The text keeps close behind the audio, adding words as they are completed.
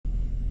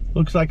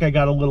Looks like I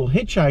got a little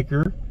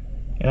hitchhiker,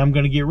 and I'm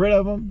gonna get rid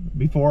of him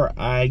before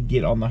I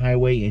get on the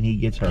highway and he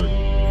gets hurt.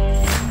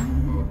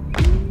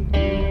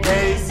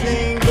 They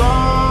sing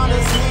on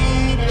a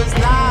sleepless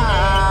night,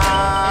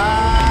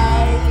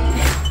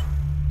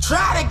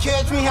 try to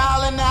catch me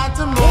howling at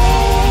the moon.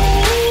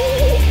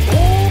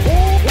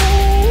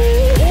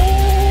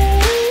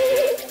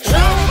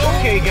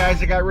 Okay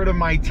guys, I got rid of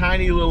my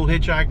tiny little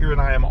hitchhiker and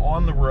I am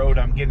on the road.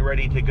 I'm getting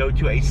ready to go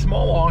to a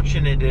small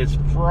auction. It is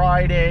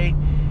Friday,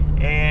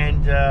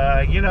 and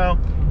you know,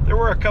 there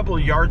were a couple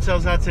of yard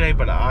sales out today,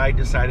 but I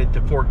decided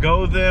to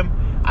forego them.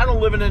 I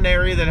don't live in an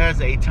area that has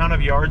a ton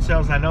of yard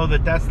sales. I know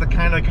that that's the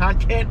kind of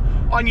content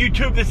on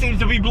YouTube that seems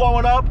to be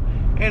blowing up,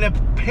 and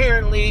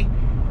apparently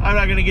I'm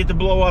not gonna get to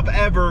blow up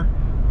ever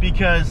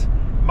because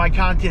my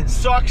content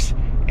sucks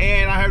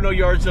and I have no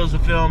yard sales to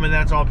film, and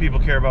that's all people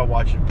care about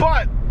watching.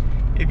 But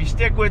if you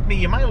stick with me,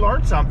 you might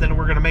learn something, and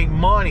we're gonna make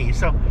money.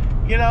 So,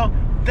 you know,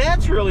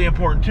 that's really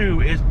important too,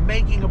 is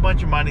making a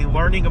bunch of money,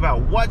 learning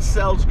about what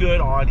sells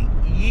good on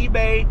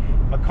eBay,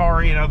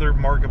 Mercari, and other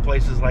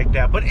marketplaces like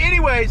that. But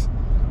anyways,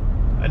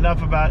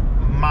 enough about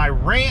my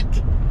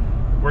rant.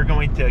 We're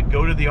going to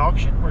go to the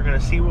auction. We're gonna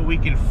see what we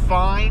can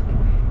find,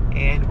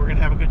 and we're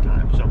gonna have a good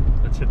time. So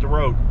let's hit the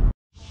road.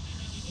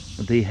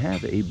 They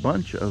have a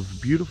bunch of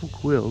beautiful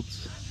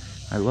quilts.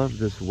 I love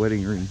this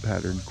wedding ring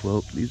pattern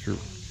quilt. These are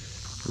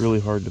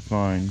really hard to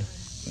find.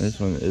 This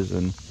one is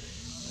in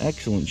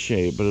excellent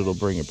shape, but it'll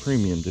bring a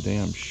premium today,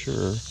 I'm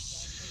sure.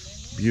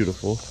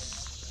 Beautiful.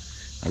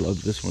 I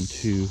love this one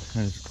too.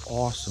 That is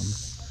awesome.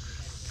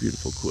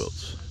 Beautiful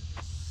quilts.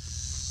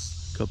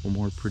 A couple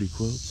more pretty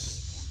quilts.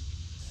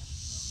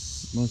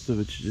 Most of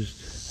it's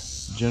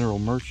just general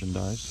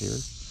merchandise here.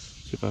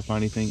 See if I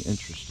find anything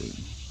interesting.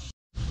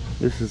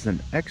 This is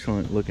an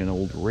excellent looking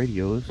old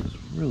radio. This is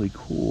really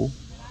cool.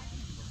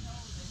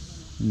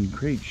 In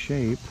great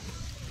shape.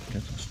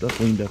 Got some stuff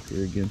leaned up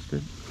here against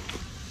it.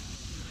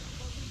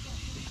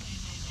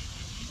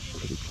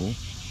 Pretty cool.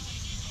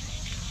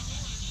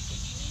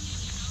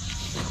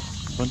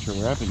 A bunch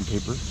of wrapping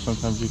paper.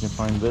 Sometimes you can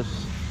find this.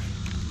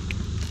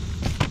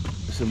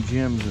 Some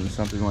gems and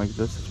something like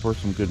this. It's worth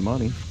some good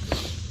money.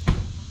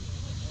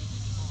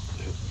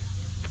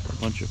 A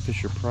bunch of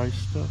Fisher Price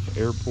stuff.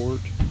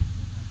 Airport.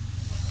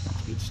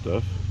 That's good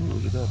stuff. Ooh,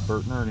 look at that.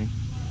 Bert and Ernie.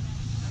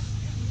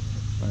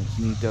 That's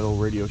neat. That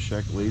old Radio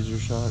Shack laser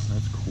shot.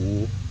 That's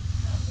cool.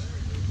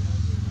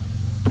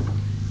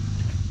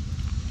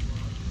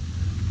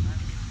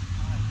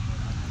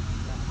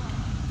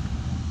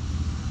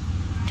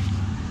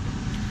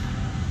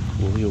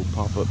 Cool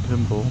pop-up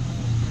pinball.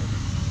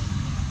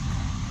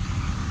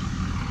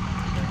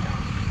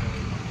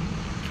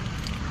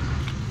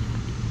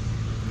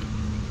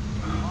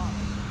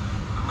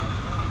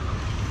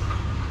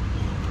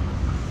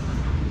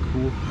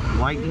 Cool.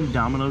 Lightning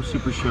Domino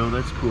Super Show.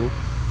 That's cool.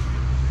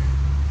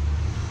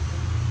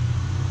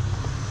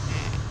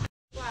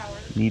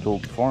 Neat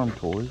old farm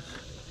toys.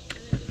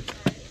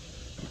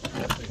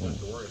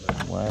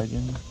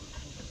 Wagon.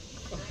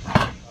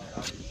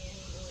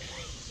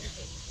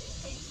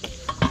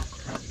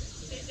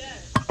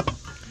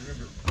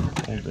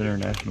 Old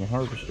International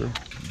Harvester.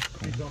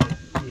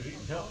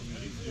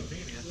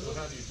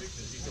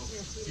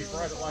 You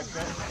fried it like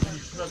that, and you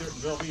smother it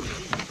in Velveeta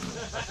cheese.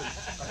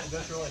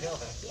 That's really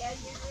healthy.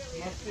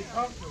 Must be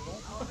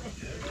comfortable.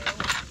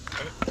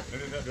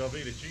 And then that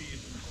Velveeta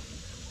cheese.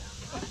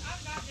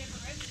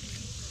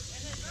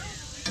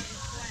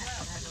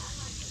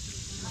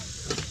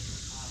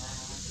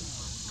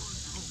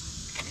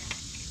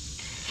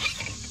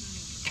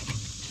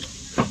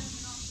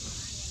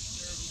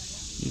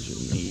 These are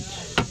neat.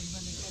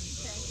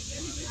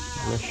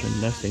 Russian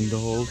nesting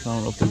dolls. I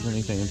don't know if there's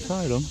anything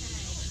inside them.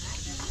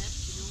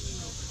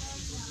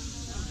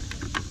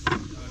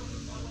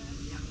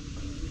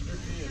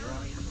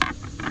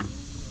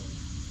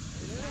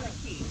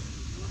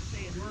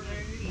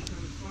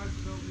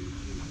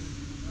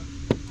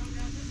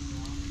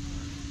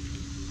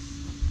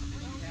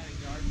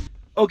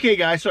 Okay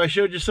guys, so I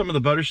showed you some of the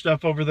butter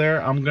stuff over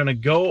there. I'm gonna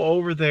go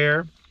over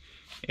there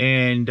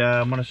and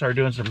I'm gonna start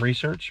doing some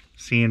research,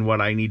 seeing what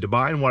I need to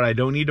buy and what I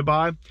don't need to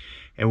buy.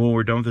 And when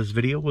we're done with this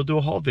video, we'll do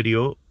a haul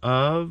video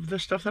of the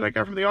stuff that I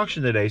got from the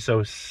auction today.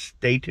 So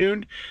stay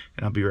tuned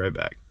and I'll be right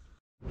back.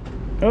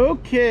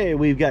 Okay,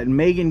 we've got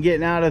Megan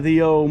getting out of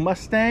the old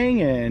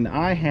Mustang, and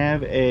I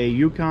have a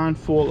Yukon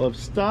full of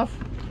stuff.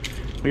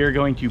 We are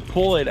going to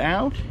pull it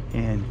out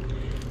and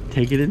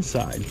take it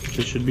inside.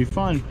 This should be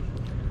fun.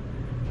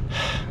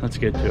 Let's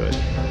get to it.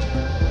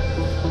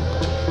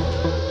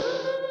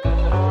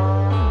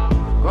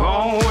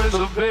 Oh,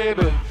 whistle,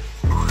 baby.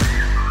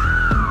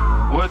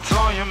 What's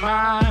on your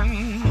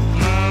mind?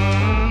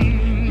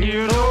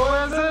 You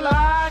know it's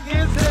like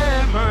it's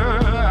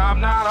ever.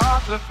 I'm not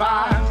off the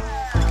find.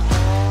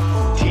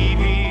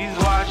 TV's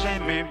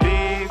watching me,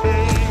 baby.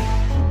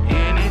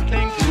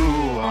 Anything to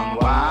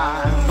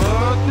unwind.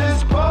 But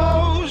this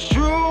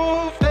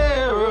post-truth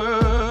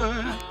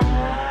era,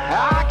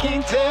 I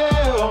can't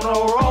tell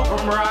no wrong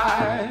from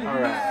right.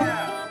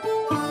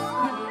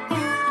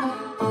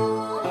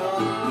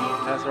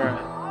 That's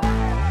right.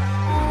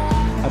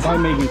 I buy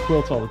Megan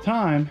quilts all the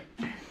time.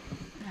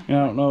 And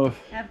I don't know if...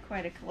 I have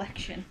quite a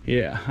collection.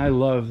 Yeah, I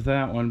love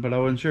that one, but I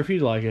wasn't sure if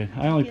you'd like it.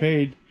 I only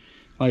paid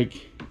like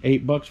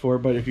 $8 for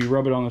it, but if you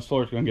rub it on this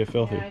floor, it's gonna get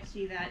filthy. Yeah, I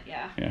see that,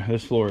 yeah. Yeah,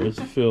 this floor is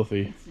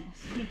filthy. It's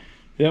nasty.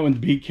 That one,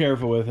 be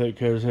careful with it,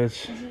 because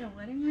it's... Is it a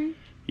wedding ring?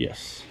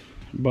 Yes,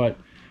 but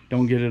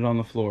don't get it on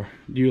the floor.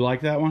 Do you like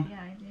that one?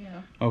 Yeah, I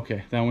do.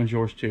 Okay, that one's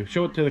yours too.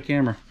 Show it to the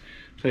camera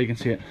so you can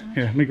see it.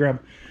 Here, let me grab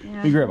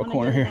a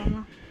corner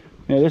here.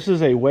 Yeah, this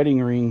is a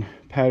wedding ring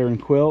pattern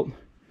quilt.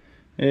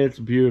 It's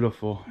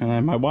beautiful,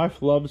 and my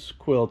wife loves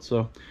quilts,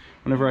 so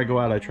whenever I go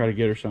out I try to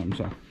get her something.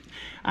 So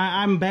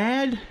I'm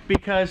bad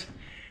because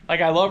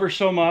like I love her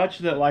so much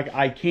that like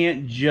I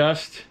can't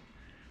just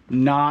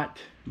not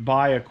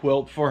buy a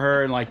quilt for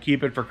her and like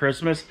keep it for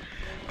Christmas,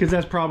 because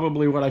that's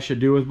probably what I should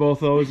do with both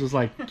those, is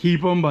like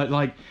keep them. But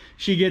like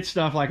she gets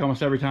stuff like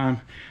almost every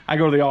time I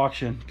go to the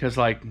auction, because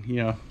like,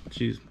 you know,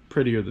 she's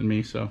prettier than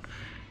me, so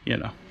you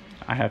know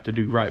I have to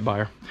do right by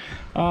her.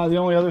 The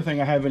only other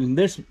thing I have in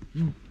this,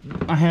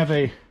 I have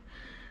a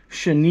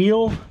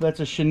chenille. That's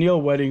a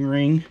chenille wedding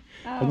ring,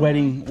 a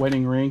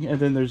wedding ring. And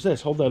then there's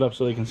this. Hold that up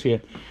so they can see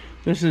it.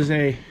 This is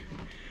a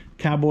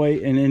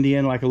cowboy and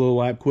Indian, like a little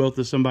lap quilt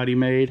that somebody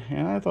made,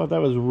 and I thought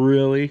that was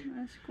really,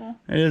 that's cool.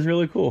 It is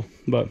really cool.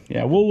 But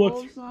yeah, we'll look.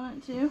 Wolves on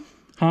it too.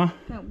 Huh?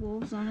 Got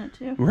wolves on it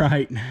too.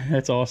 Right.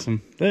 That's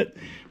awesome.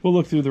 We'll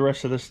look through the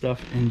rest of this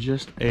stuff in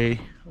just a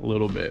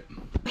little bit.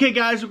 Okay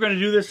guys, we're going to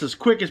do this as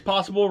quick as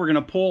possible. We're going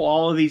to pull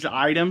all of these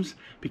items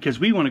because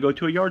we want to go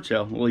to a yard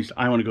sale. At least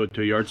I want to go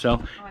to a yard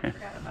sale. Oh, I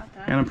forgot about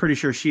that. And I'm pretty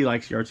sure she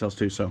likes yard sales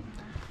too, so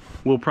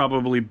we'll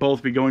probably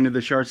both be going to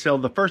the yard sale.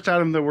 The first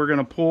item that we're going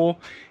to pull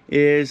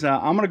is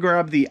I'm going to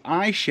grab the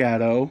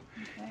eyeshadow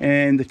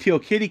and the teal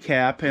kitty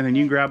cap, and then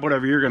you can grab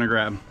whatever you're going to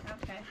grab.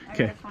 Okay. I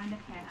Okay. gotta find a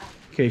hat.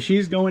 Okay,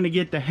 she's going to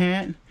get the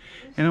hat,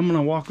 and I'm going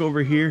to walk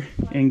over here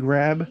and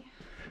grab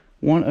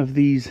one of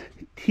these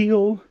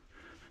teal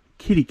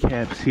kitty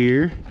caps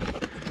here.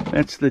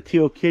 That's the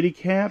teal kitty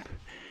cap.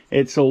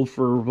 It sold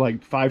for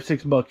like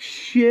 $5-6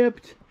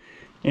 shipped,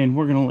 and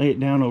we're going to lay it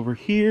down over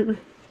here.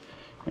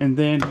 And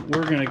then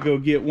we're going to go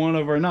get one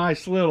of our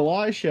nice little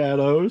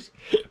eyeshadows.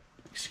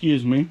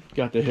 Excuse me,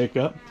 got the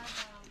hiccup.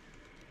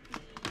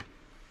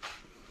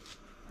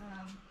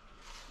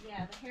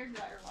 Yeah, the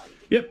hairdryer light.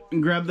 Yep,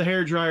 and grab the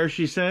hair dryer.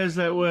 She says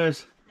that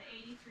was The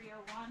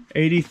 8301.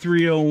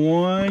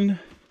 8301.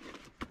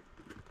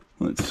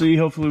 Let's see,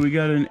 hopefully we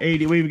got an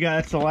 80.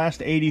 That's the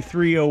last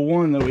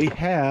 8301 that we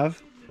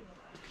have.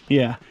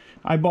 Yeah,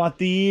 I bought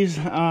these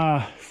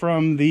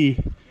from the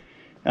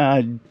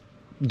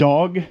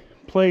dog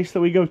place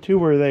that we go to,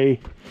 where they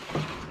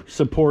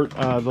support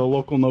the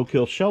local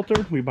no-kill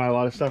shelter. We buy a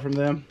lot of stuff from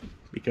them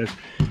because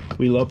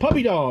we love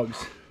puppy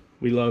dogs.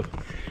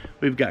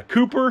 We've got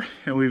Cooper,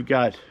 and we've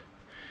got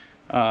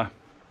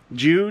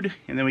Jude,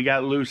 and then we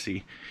got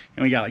Lucy,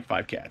 and we got like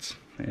 5 cats.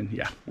 And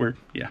yeah, we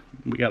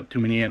got too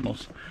many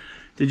animals.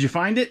 Did you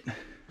find it?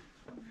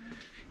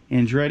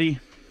 Andretti?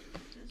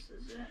 This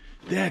is it.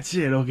 That's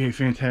it. Okay,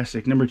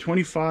 fantastic. Number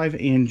 25,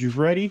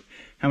 Andretti.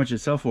 How much did it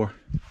sell for?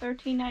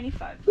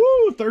 $13.95.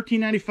 Woo!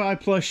 $13.95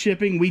 plus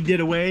shipping. We did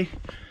away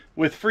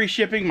with free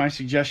shipping. My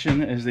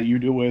suggestion is that you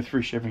do away with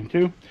free shipping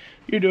too.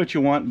 You do what you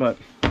want, but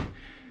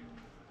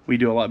we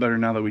do a lot better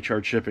now that we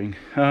charge shipping.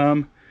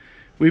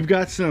 We've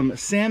got some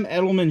Sam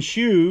Edelman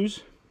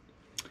shoes.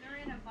 They're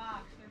in a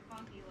box. They're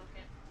funky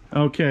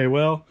looking. Okay,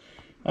 well,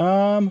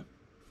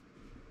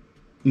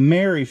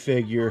 Mary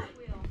figure.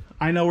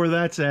 I know where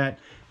that's at.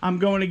 I'm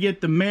going to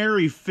get the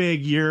Mary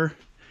figure.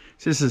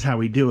 This is how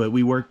we do it.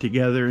 We work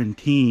together in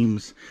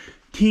teams.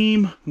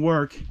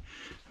 Teamwork.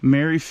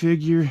 Mary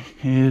figure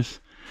is,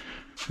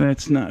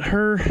 that's not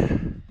her.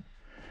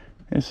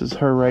 This is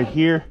her right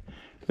here.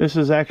 This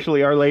is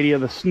actually Our Lady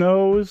of the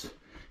Snows.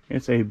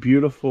 It's a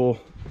beautiful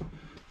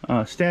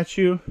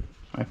statue.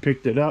 I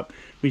picked it up.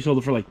 We sold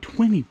it for like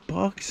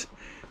 $20.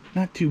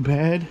 Not too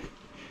bad.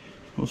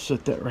 We'll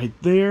set that right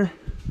there.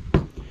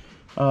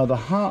 The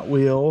Hot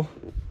Wheel,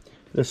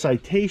 the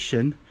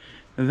Citation,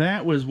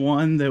 that was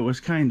one that was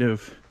kind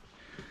of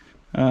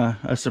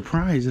a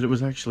surprise that it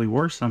was actually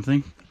worth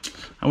something.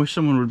 I wish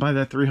someone would buy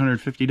that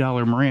 $350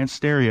 Marantz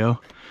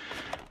stereo.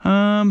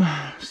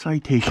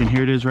 Citation,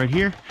 here it is right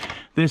here.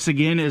 This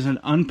again is an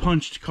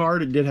unpunched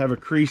card. It did have a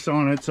crease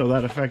on it, so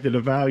that affected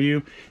the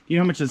value. Do you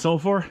know how much it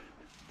sold for?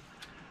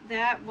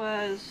 That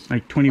was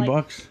like 20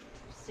 bucks?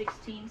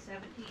 16,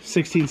 17.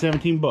 16,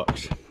 17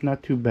 bucks.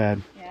 Not too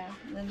bad. Yeah,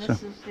 and then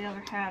this is the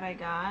other hat I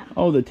got.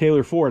 Oh, the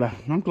Taylor Ford.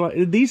 I'm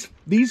glad these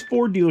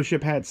Ford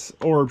dealership hats,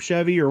 or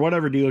Chevy or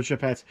whatever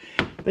dealership hats,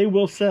 they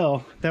will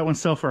sell. That one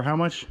sell for how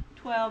much?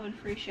 12 and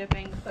free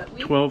shipping. But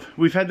 12.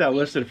 We've had that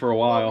listed for a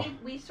while. Well,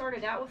 we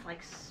started out with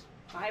like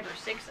 5 or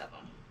 6 of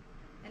them.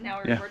 And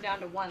now we're down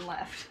to 1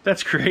 left.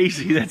 That's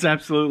crazy. That's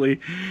absolutely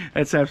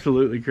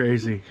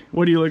crazy.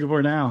 What are you looking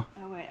for now?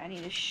 Oh wait, I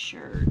need a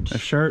shirt. A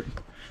shirt?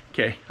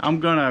 Okay, I'm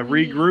gonna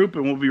regroup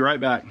and we'll be right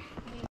back.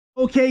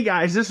 Okay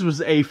guys, this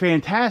was a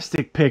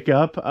fantastic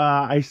pickup.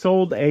 I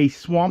sold a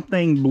Swamp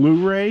Thing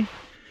Blu-ray.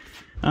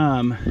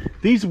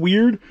 These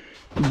weird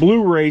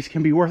Blu-rays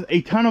can be worth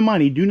a ton of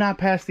money. Do not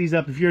pass these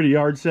up if you're at a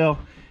yard sale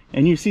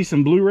and you see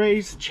some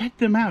Blu-rays. Check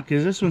them out,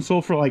 because this one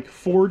sold for like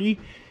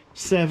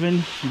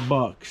 47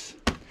 bucks.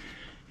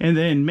 And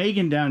then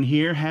Megan down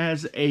here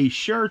has a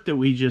shirt that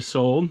we just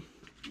sold.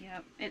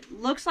 Yep, it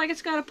looks like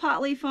it's got a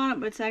pot leaf on it,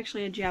 but it's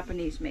actually a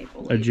Japanese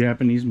maple leaf. A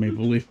Japanese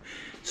maple leaf.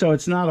 So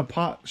it's not a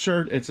pot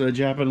shirt, it's a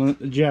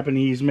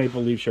Japanese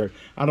maple leaf shirt.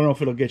 I don't know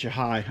if it'll get you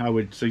high. I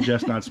would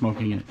suggest not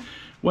smoking it.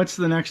 What's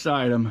the next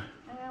item?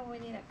 We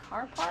need a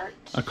car part.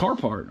 A car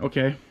part,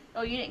 okay.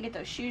 Oh, you didn't get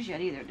those shoes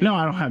yet either, did No,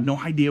 I don't have no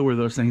idea where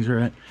those things are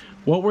at.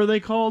 What were they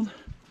called?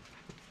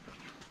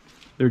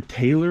 They're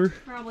tailored?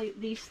 Probably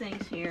these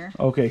things here.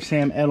 Okay,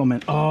 Sam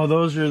Edelman. Oh,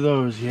 those are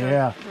those,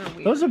 yeah.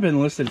 Those have been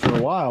listed for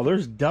a while.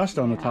 There's dust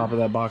on the top of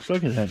that box.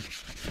 Look at that.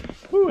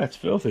 Ooh, that's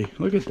filthy.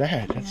 Look at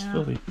that. That's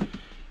filthy.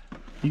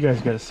 You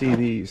guys got to see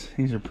these.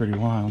 These are pretty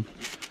wild.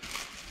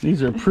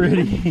 These are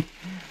pretty.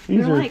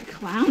 These are like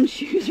clown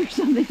shoes or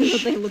something.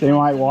 They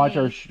might watch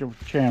our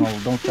channel.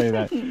 Don't say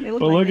that.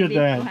 But look at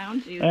that.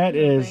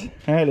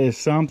 That is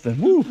something.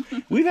 Woo.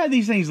 We've had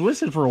these things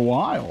listed for a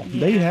while. Yeah.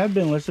 They have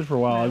been listed for a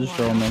while. I'll just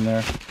throw them in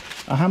there.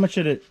 How much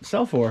did it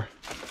sell for?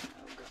 Oh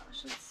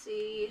gosh, let's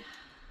see.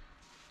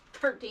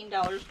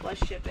 $13 plus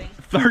shipping.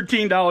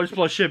 $13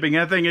 plus shipping.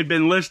 That thing had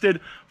been listed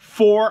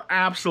for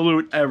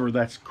absolute ever.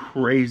 That's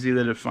crazy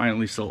that it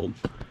finally sold.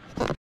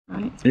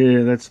 Right.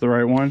 Yeah, that's the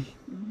right one.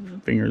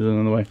 Fingers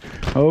in the way.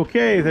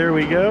 Okay, there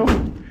we go.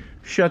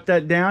 Shut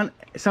that down.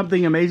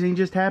 Something amazing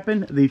just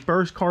happened. The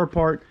first car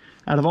part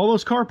out of all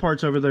those car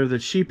parts over there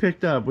that she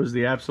picked up was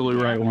the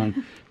absolute right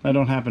one. That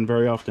don't happen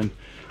very often.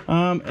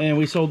 And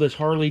we sold this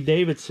Harley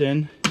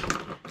Davidson.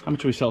 How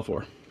much did we sell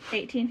for?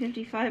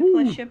 $18.55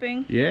 plus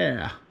shipping.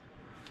 Yeah.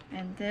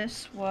 And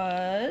this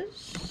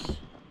was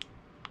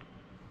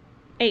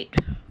 $8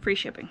 free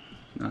shipping.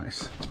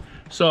 Nice.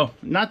 So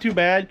not too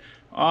bad.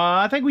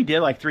 I think we did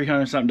like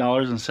 $300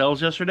 something in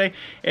sales yesterday.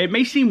 It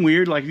may seem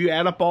weird, like if you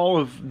add up all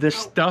of this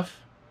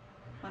stuff.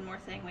 One more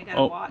thing, we got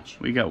a watch.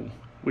 We got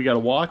a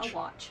watch. A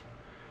watch.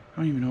 I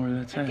don't even know where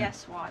that's at. A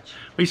Guess watch.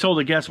 We sold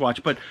a Guess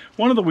watch, but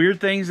one of the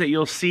weird things that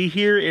you'll see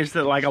here is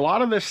that like a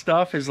lot of this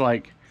stuff is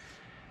like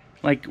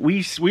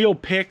we'll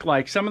pick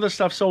like some of the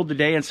stuff sold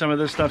today and some of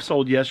this stuff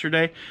sold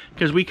yesterday,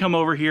 because we come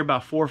over here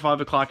about 4 or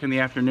 5 o'clock in the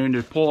afternoon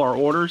to pull our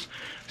orders.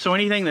 So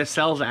anything that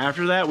sells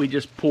after that, we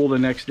just pull the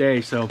next day.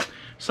 So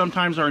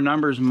sometimes our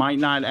numbers might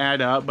not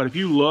add up, but if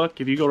you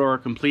go to our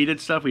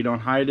completed stuff, we don't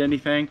hide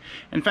anything.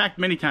 In fact,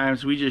 many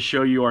times we just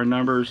show you our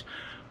numbers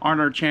on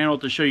our channel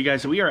to show you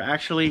guys that we are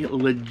actually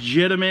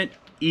legitimate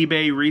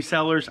eBay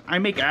resellers. I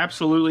make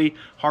absolutely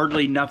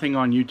hardly nothing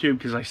on YouTube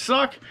because I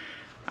suck.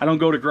 I don't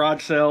go to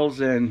garage sales,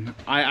 and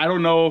I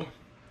don't know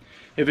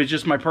if it's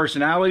just my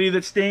personality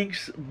that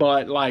stinks,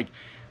 but like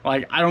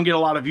I don't get a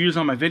lot of views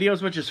on my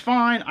videos, which is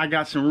fine. I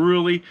got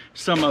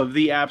some of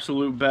the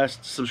absolute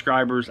best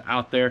subscribers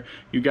out there.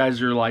 You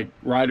guys are like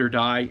ride or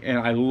die, and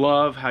I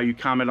love how you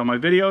comment on my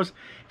videos,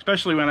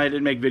 especially when I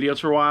didn't make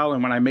videos for a while,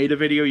 and when I made a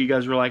video, you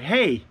guys were like,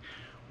 hey,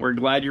 we're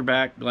glad you're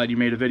back, glad you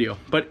made a video.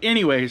 But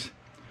anyways,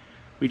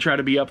 we try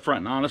to be upfront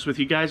and honest with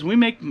you guys. We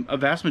make a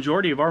vast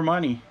majority of our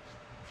money,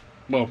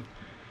 well,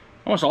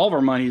 almost all of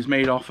our money is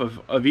made off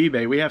of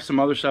eBay. We have some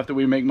other stuff that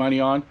we make money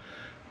on,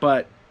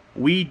 but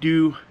we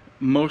do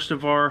most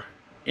of our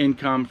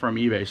income from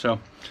eBay. So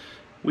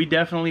we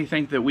definitely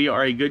think that we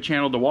are a good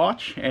channel to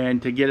watch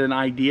and to get an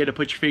idea, to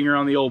put your finger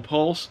on the old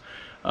pulse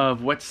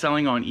of what's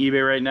selling on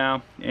eBay right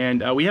now.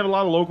 And we have a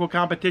lot of local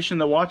competition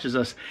that watches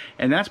us,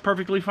 and that's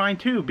perfectly fine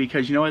too,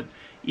 because you know what,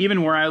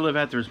 even where I live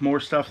at, there's more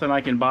stuff than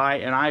I can buy,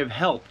 and I've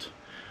helped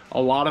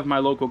a lot of my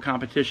local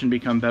competition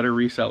become better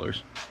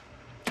resellers,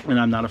 and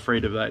I'm not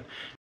afraid of that.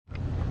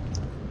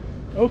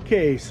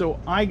 Okay, so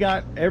I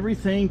got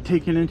everything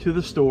taken into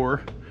the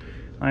store.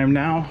 I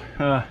now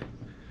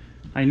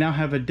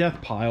have a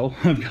death pile.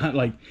 I've got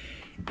like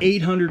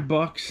 800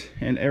 bucks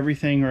and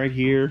everything right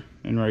here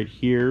and right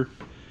here.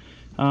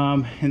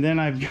 And then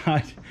I've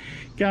got,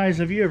 guys,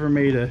 have you ever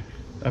made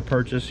a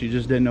purchase you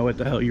just didn't know what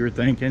the hell you were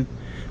thinking?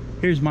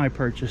 Here's my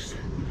purchase.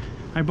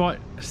 I bought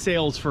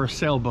sails for a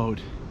sailboat.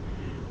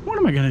 What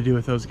am I gonna do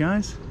with those,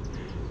 guys?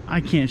 I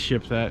can't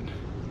ship that.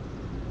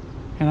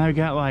 And I've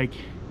got like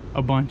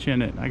a bunch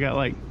in it. I got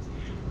like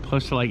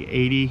close to like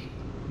 80,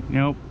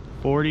 nope,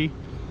 40.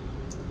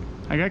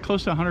 I got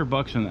close to 100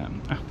 bucks in that.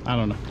 I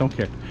don't know, don't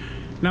care.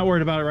 Not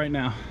worried about it right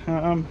now.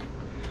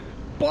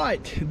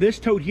 But this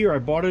tote here, I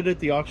bought it at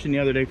the auction the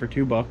other day for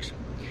 $2.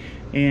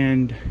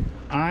 And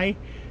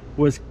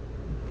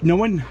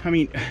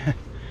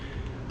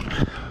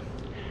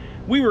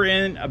we were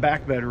in a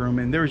back bedroom,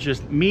 and there was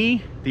just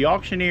me, the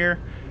auctioneer,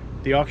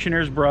 the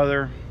auctioneer's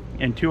brother,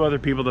 and 2 other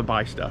people that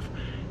buy stuff.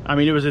 I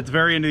mean, it was at the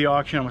very end of the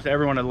auction. Almost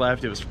everyone had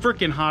left. It was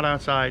freaking hot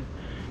outside.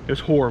 It was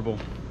horrible.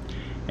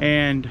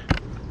 And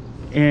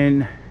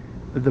in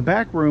the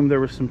back room, there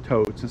was some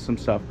totes and some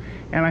stuff.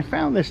 And I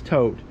found this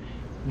tote.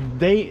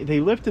 They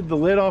lifted the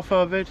lid off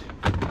of it,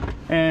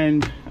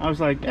 and I was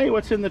like, hey,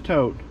 what's in the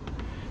tote?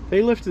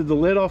 They lifted the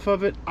lid off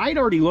of it. I'd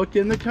already looked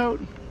in the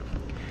tote.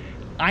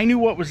 I knew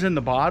what was in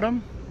the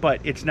bottom, but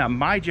it's not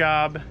my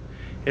job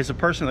as a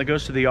person that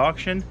goes to the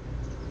auction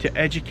to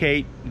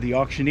educate the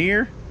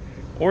auctioneer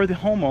or the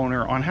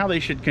homeowner on how they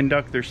should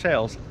conduct their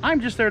sales.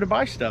 I'm just there to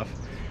buy stuff.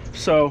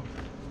 So,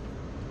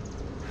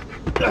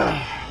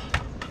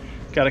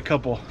 got a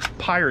couple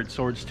pirate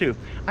swords too.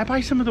 I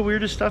buy some of the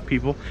weirdest stuff,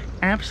 people.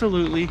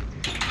 Absolutely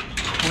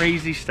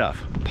crazy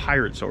stuff.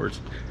 Pirate swords.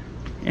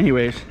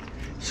 Anyways,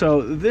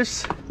 so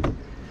this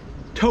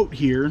tote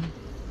here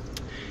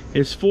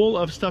is full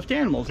of stuffed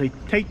animals.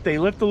 They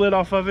lift the lid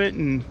off of it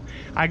and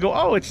I go,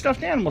 oh, it's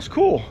stuffed animals,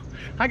 cool.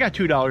 I got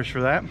 $2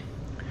 for that.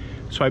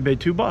 So I bid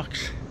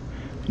 $2.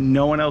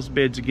 No one else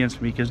bids against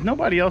me because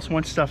nobody else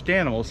wants stuffed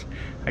animals.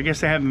 I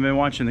guess I haven't been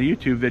watching the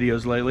YouTube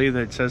videos lately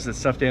that says that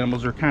stuffed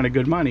animals are kind of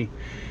good money.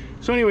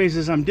 So anyways,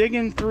 as I'm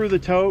digging through the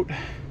tote,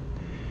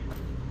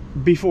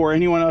 before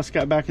anyone else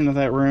got back into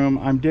that room,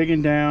 I'm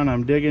digging down,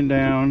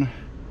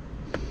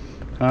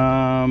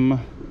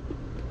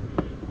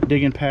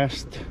 digging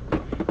past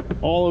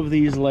all of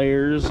these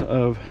layers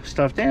of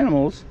stuffed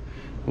animals.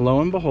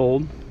 Lo and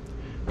behold,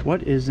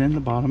 what is in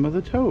the bottom of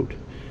the tote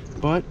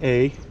but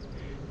a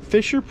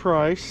Fisher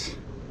Price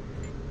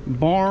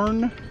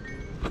barn.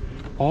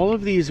 All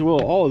of these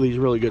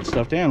really good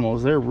stuffed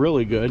animals, they're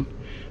really good.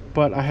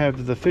 But I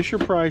have the Fisher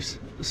Price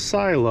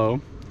silo,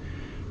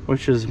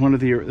 which is one of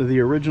the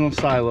original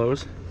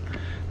silos.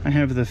 I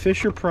have the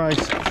Fisher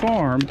Price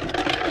farm,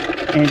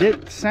 and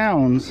it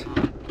sounds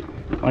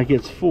like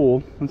it's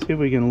full. Let's see if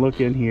we can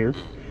look in here.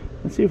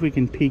 Let's see if we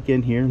can peek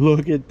in here.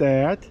 Look at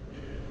that.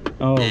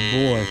 Oh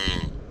boy.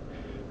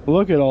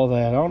 Look at all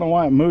that. I don't know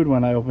why it moved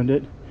when I opened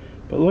it,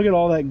 but look at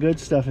all that good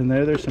stuff in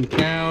there. There's some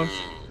cows,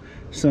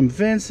 some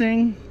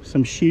fencing,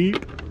 some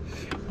sheep.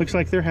 Looks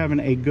like they're having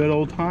a good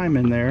old time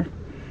in there.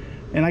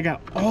 And I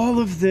got all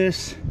of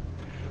this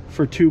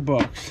for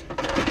 $2.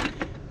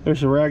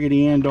 There's a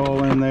Raggedy Ann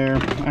doll in there.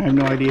 I have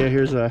no idea.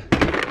 Here's a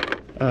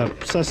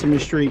Sesame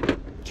Street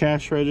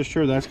cash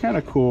register. That's kind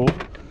of cool.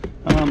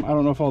 I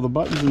don't know if all the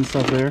buttons and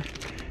stuff there.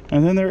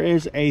 And then there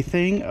is a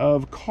thing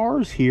of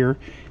cars here.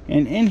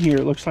 And in here,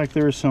 it looks like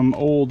there's some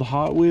old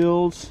Hot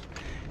Wheels.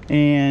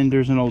 And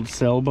there's an old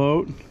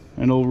sailboat.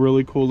 An old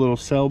really cool little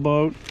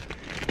sailboat.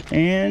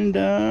 And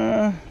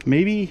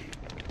maybe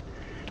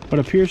what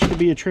appears to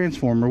be a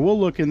transformer. We'll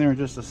look in there in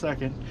just a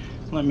second.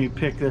 Let me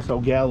pick this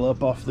old gal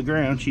up off the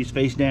ground. She's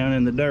face down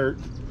in the dirt.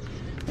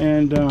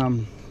 And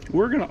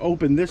we're going to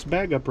open this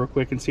bag up real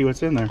quick and see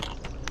what's in there.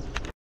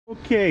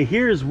 Okay,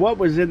 here's what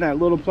was in that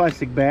little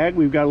plastic bag.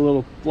 We've got a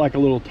little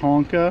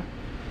Tonka,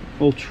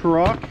 little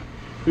truck.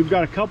 We've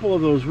got a couple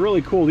of those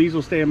really cool. These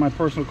will stay in my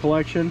personal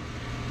collection.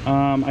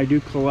 I do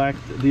collect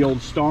the old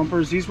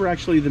stompers. These were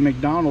actually the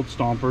McDonald's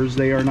stompers.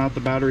 They are not the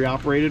battery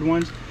operated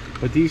ones,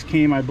 but these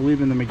came, I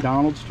believe, in the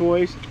McDonald's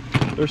toys.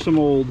 There's some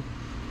old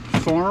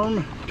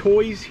farm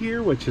toys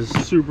here, which is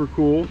super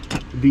cool.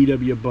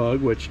 VW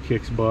Bug, which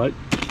kicks butt.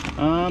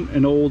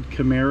 An old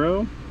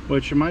Camaro,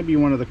 which might be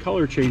one of the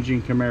color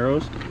changing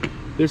Camaros.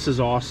 This is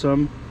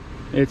awesome.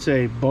 It's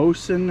a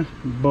Bosun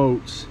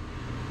Boats,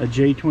 a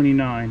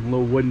J29,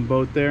 little wooden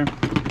boat there.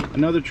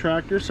 Another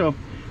tractor. So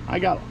I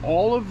got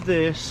all of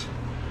this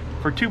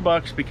for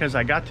 $2 because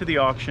I got to the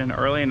auction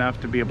early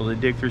enough to be able to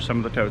dig through some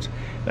of the totes.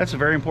 That's a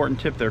very important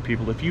tip there,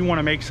 people. If you want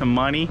to make some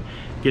money,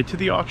 get to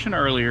the auction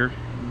earlier,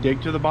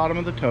 dig to the bottom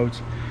of the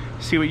totes,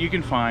 see what you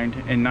can find,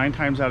 and 9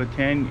 times out of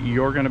 10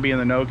 you're going to be in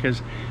the know.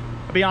 Because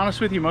I'll be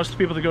honest with you, most of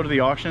the people that go to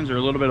the auctions are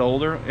a little bit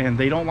older and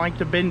they don't like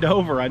to bend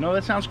over. I know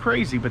that sounds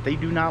crazy, but they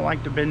do not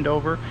like to bend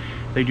over.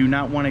 They do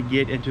not want to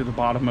get into the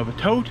bottom of a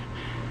tote.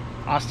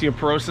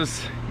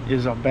 Osteoporosis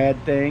is a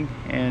bad thing,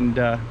 and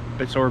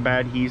but so are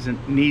bad knees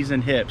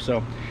and hips.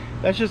 So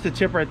that's just a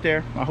tip right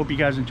there. I hope you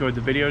guys enjoyed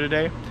the video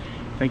today.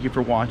 Thank you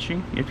for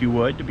watching. If you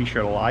would, to be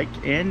sure to like,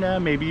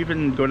 and maybe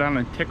even go down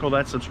and tickle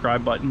that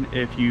subscribe button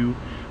if you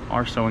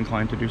are so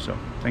inclined to do so.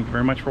 Thank you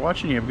very much for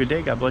watching. You have a good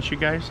day. God bless you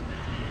guys.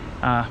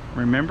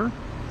 Remember,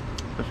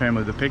 the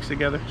family that picks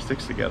together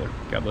sticks together.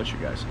 God bless you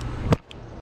guys.